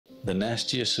The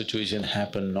nastiest situation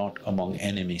happened not among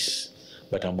enemies,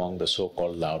 but among the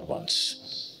so-called loved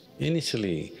ones.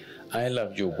 Initially, I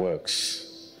loved you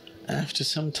works. After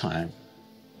some time,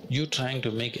 you trying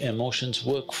to make emotions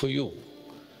work for you.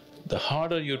 The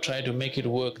harder you try to make it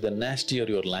work, the nastier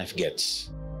your life gets.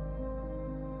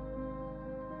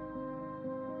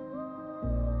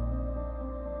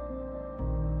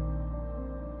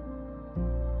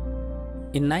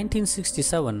 In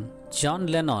 1967, John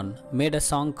Lennon made a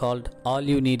song called All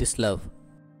You Need Is Love.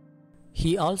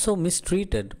 He also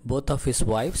mistreated both of his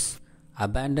wives,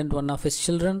 abandoned one of his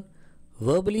children,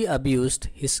 verbally abused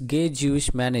his gay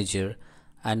Jewish manager,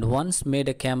 and once made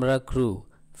a camera crew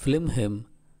film him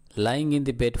lying in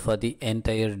the bed for the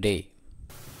entire day.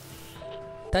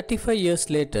 35 years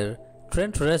later,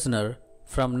 Trent Reznor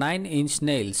from 9 Inch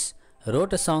Nails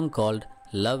wrote a song called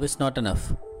Love Is Not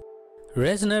Enough.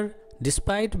 Reznor,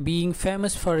 despite being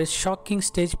famous for his shocking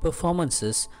stage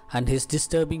performances and his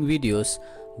disturbing videos,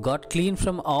 got clean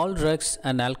from all drugs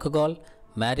and alcohol,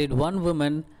 married one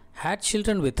woman, had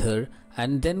children with her,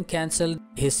 and then cancelled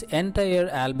his entire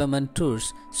album and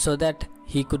tours so that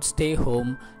he could stay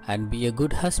home and be a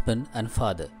good husband and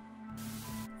father.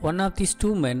 One of these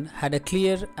two men had a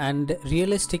clear and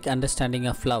realistic understanding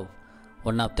of love.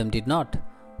 One of them did not.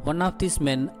 One of these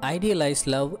men idealized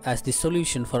love as the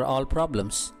solution for all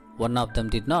problems. One of them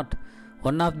did not.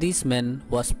 One of these men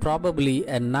was probably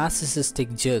a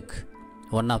narcissistic jerk.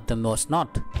 One of them was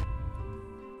not.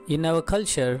 In our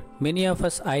culture, many of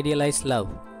us idealize love.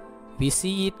 We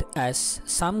see it as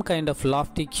some kind of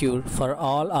lofty cure for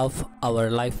all of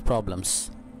our life problems.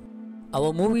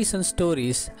 Our movies and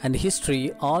stories and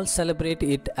history all celebrate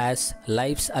it as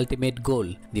life's ultimate goal,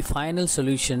 the final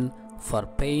solution for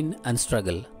pain and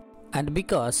struggle. And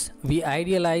because we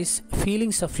idealize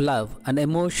feelings of love and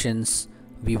emotions,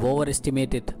 we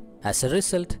overestimate it. As a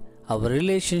result, our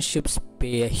relationships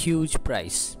pay a huge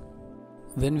price.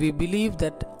 When we believe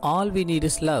that all we need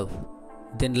is love,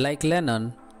 then like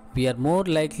Lennon, we are more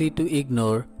likely to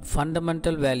ignore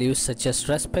fundamental values such as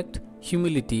respect,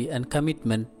 humility, and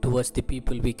commitment towards the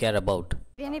people we care about.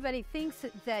 If anybody thinks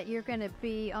that you're going to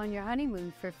be on your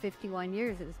honeymoon for 51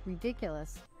 years, it's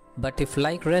ridiculous. But if,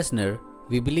 like Reznor,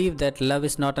 we believe that love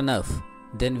is not enough,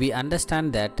 then we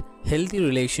understand that healthy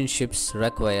relationships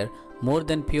require more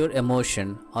than pure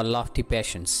emotion or lofty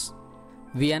passions.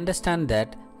 We understand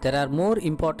that there are more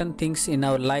important things in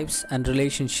our lives and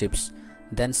relationships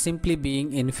than simply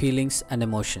being in feelings and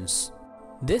emotions.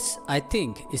 This, I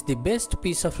think, is the best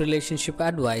piece of relationship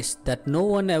advice that no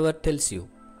one ever tells you.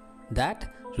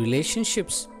 That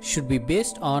relationships should be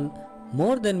based on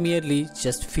more than merely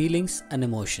just feelings and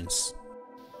emotions.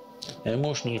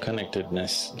 Emotional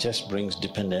connectedness just brings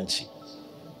dependency.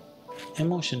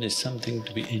 Emotion is something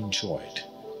to be enjoyed.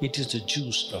 It is the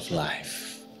juice of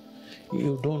life.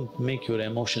 You don't make your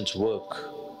emotions work.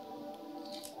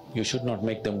 You should not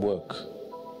make them work.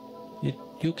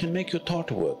 You can make your thought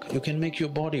work, you can make your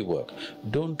body work.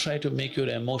 Don't try to make your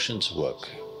emotions work.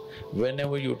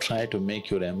 Whenever you try to make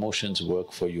your emotions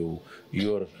work for you,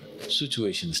 your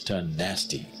situations turn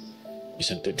nasty,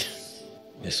 isn't it?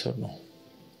 Yes or no?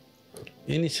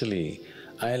 Initially,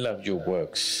 I loved you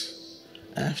works.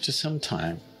 After some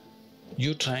time,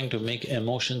 you trying to make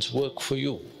emotions work for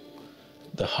you.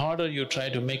 The harder you try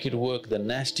to make it work, the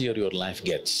nastier your life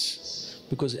gets.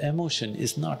 Because emotion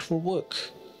is not for work.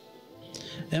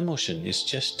 Emotion is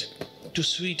just to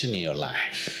sweeten your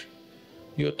life.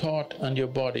 Your thought and your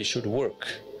body should work.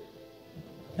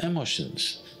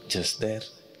 Emotions, just there.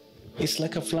 It's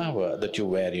like a flower that you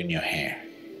wear in your hair.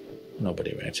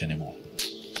 Nobody wears anymore.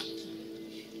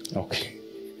 Okay.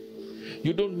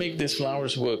 You don't make these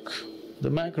flowers work. The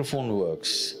microphone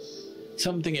works,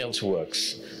 something else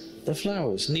works. The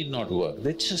flowers need not work,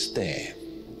 they're just there,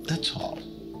 that's all.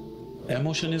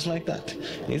 Emotion is like that,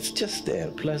 it's just there,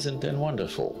 pleasant and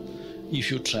wonderful. If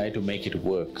you try to make it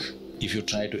work, if you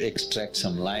try to extract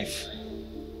some life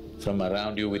from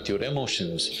around you with your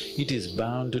emotions, it is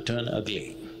bound to turn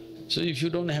ugly. So if you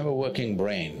don't have a working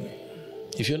brain,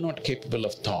 if you're not capable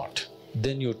of thought,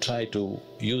 then you try to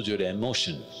use your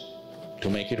emotion to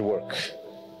make it work.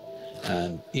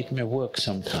 And it may work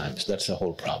sometimes, that's the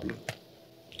whole problem.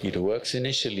 It works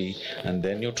initially and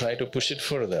then you try to push it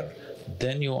further,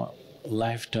 then your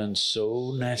life turns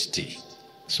so nasty,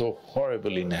 so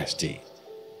horribly nasty.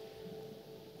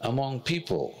 Among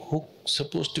people who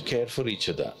supposed to care for each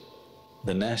other,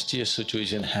 the nastiest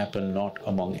situation happen not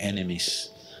among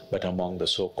enemies, but among the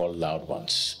so-called loved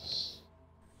ones.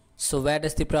 So where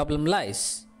does the problem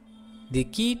lies? The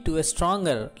key to a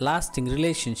stronger, lasting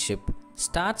relationship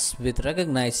starts with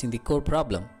recognizing the core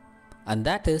problem, and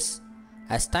that is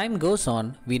As time goes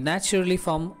on, we naturally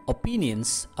form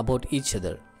opinions about each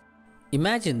other.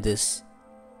 Imagine this.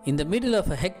 In the middle of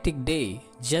a hectic day,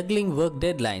 juggling work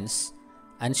deadlines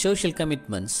and social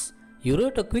commitments, you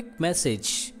wrote a quick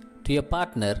message to your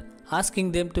partner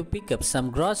asking them to pick up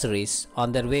some groceries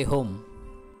on their way home.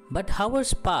 But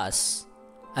hours pass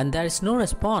and there is no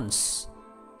response.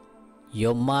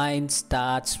 Your mind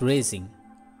starts racing.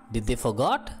 Did they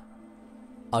forget?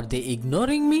 Are they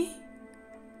ignoring me?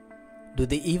 Do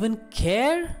they even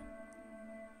care?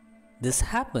 This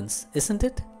happens, isn't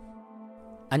it?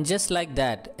 And just like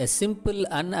that, a simple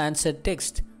unanswered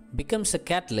text becomes a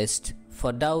catalyst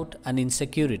for doubt and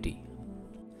insecurity.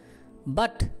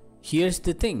 But here's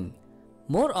the thing,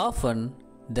 more often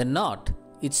than not,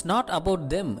 it's not about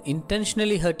them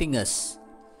intentionally hurting us.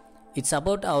 It's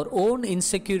about our own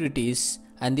insecurities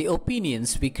and the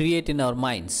opinions we create in our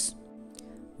minds.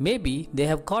 Maybe they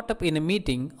have caught up in a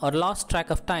meeting or lost track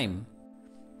of time.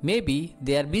 Maybe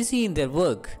they are busy in their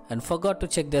work and forgot to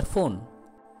check their phone.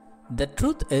 The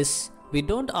truth is, we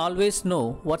don't always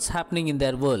know what's happening in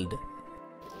their world.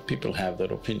 People have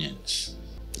their opinions.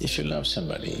 If you love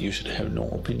somebody, you should have no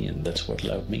opinion. That's what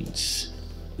love means.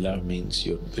 Love means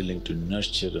you're willing to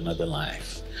nurture another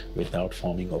life without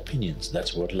forming opinions.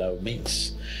 That's what love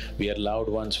means. We are loved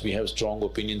ones, we have strong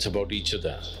opinions about each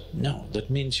other. No,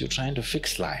 that means you're trying to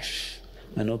fix life.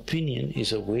 An opinion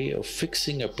is a way of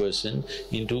fixing a person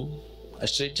into a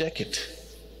straitjacket.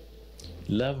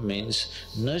 Love means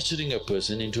nurturing a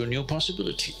person into a new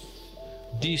possibility.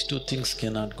 These two things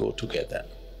cannot go together.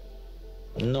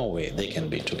 No way they can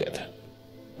be together.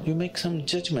 You make some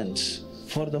judgments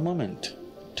for the moment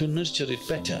to nurture it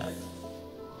better.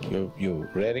 You're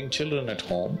rearing children at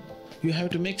home, you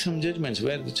have to make some judgments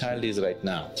where the child is right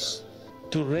now,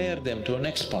 to rear them to a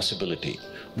next possibility,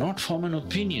 not form an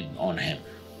opinion on him.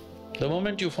 The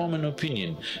moment you form an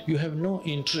opinion, you have no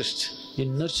interest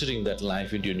in nurturing that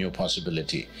life into a new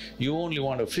possibility. You only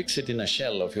want to fix it in a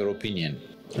shell of your opinion,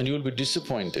 and you will be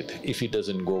disappointed if it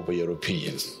doesn't go by your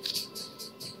opinion.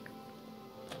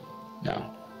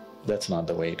 No, that's not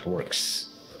the way it works.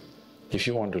 If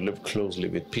you want to live closely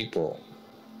with people,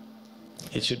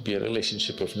 it should be a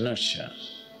relationship of nurture,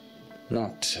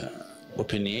 not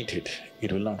opinionated.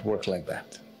 It will not work like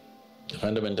that. The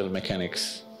fundamental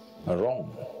mechanics are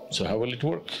wrong. So how will it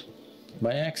work?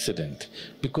 By accident,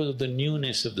 because of the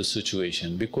newness of the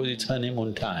situation, because it's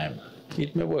honeymoon time.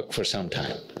 It may work for some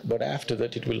time, but after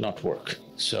that it will not work.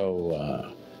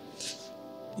 So,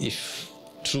 if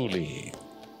truly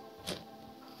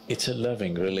it's a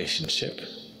loving relationship,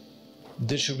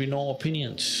 there should be no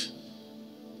opinions,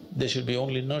 there should be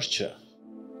only nurture.